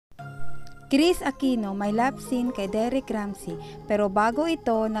KRIS Aquino may love scene kay RAMSEY, pero bago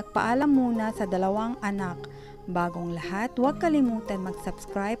ito, nagpaalam muna sa dalawang anak. Bagong lahat, huwag kalimutan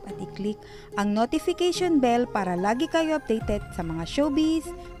mag-subscribe at i-click ang notification bell para lagi kayo updated sa mga showbiz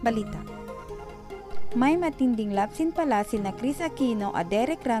balita. May matinding love scene pala sina KRIS Aquino at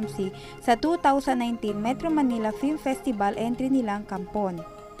RAMSEY sa 2019 Metro Manila Film Festival entry nilang Kampon.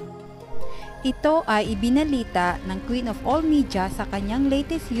 Ito ay ibinalita ng Queen of All Media sa kanyang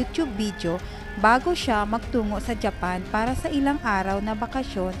latest YouTube video bago siya magtungo sa Japan para sa ilang araw na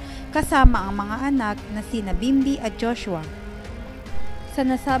bakasyon kasama ang mga anak na sina Bimbi at Joshua. Sa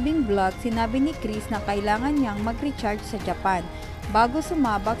nasabing vlog, sinabi ni KRIS na kailangan niyang mag-recharge sa Japan bago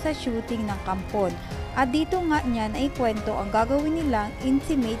sumabak sa shooting ng Kampon, at dito nga niya naikwento ang gagawin nilang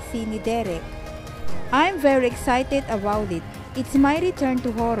intimate scene ni Derek. "I'm very excited about it. It's my return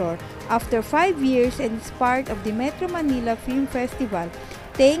to horror after 5 years and it's part of the Metro Manila Film Festival.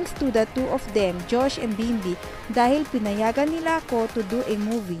 Thanks to the two of them, Josh and Bimbi, dahil pinayagan nila ako to do a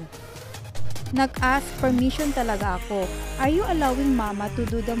movie. Nag-ask permission talaga ako. Are you allowing mama to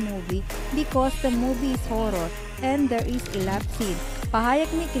do the movie? Because the movie is horror and there is a love scene." Pahayag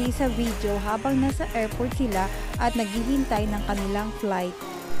ni KRIS sa video habang nasa airport sila at naghihintay ng kanilang flight.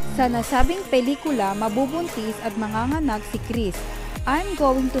 Sa nasabing pelikula, mabubuntis at manganganak si KRIS. "I'm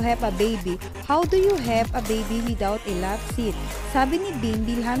going to have a baby. How do you have a baby without a love scene?" Sabi ni Bim,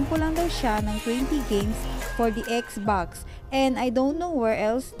 bilhan ko lang daw siya ng 20 games for the Xbox and I don't know where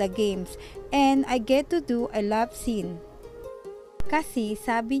else the games and I get to do a love scene. Kasi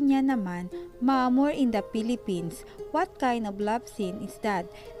sabi niya naman, "Maamor in the Philippines, what kind of love scene is that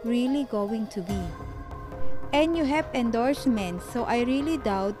really going to be? And you have endorsements, so I really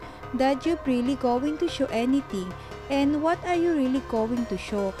doubt that you're really going to show anything. And what are you really going to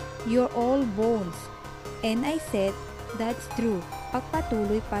show? You're all bones." And I said, "That's true."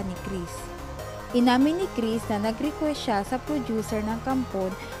 Pagpatuloy pa ni KRIS. Inamin ni KRIS na nag-request siya sa producer ng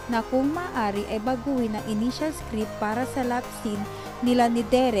Kampon na kung maaari ay baguhin ang initial script para sa love scene nila ni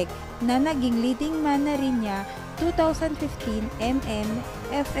Derek na naging leading man na rin niya 2015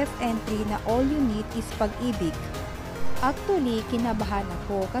 FF entry na All You Need Is Pag-ibig. "Actually, kinabahan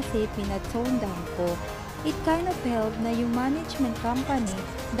ako kasi pinag-tone down ko. It kind of helped na yung management company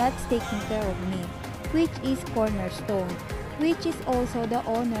that's taking care of me, which is Cornerstone, which is also the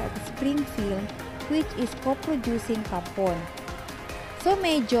owner of Springfield, which is co-producing Kampon." So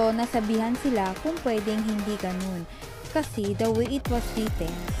medyo nasabihan sila kung pwedeng hindi ganun. Kasi the way it was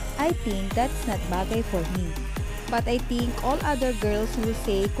written, I think that's not bagay for me. But I think all other girls will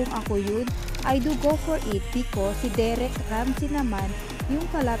say kung ako yun, I do go for it because si RAMSEY naman yung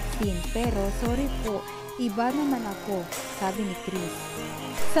kalap scene. Pero sorry po, iba naman ako, sabi ni KRIS.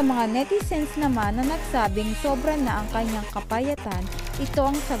 Sa mga netizens naman na nagsabing sobra na ang kanyang kapayatan, ito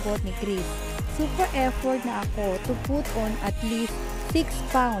ang sagot ni KRIS. "Super effort na ako to put on at least 6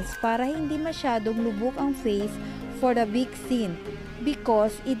 pounds para hindi masyadong lubog ang face for the big scene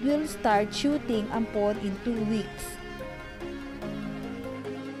because it will start shooting Ampon in 2 weeks.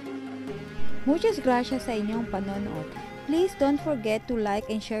 Muchas gracias sa inyong panonood. Please don't forget to like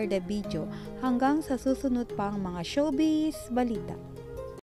and share the video. Hanggang sa susunod pang mga showbiz balita.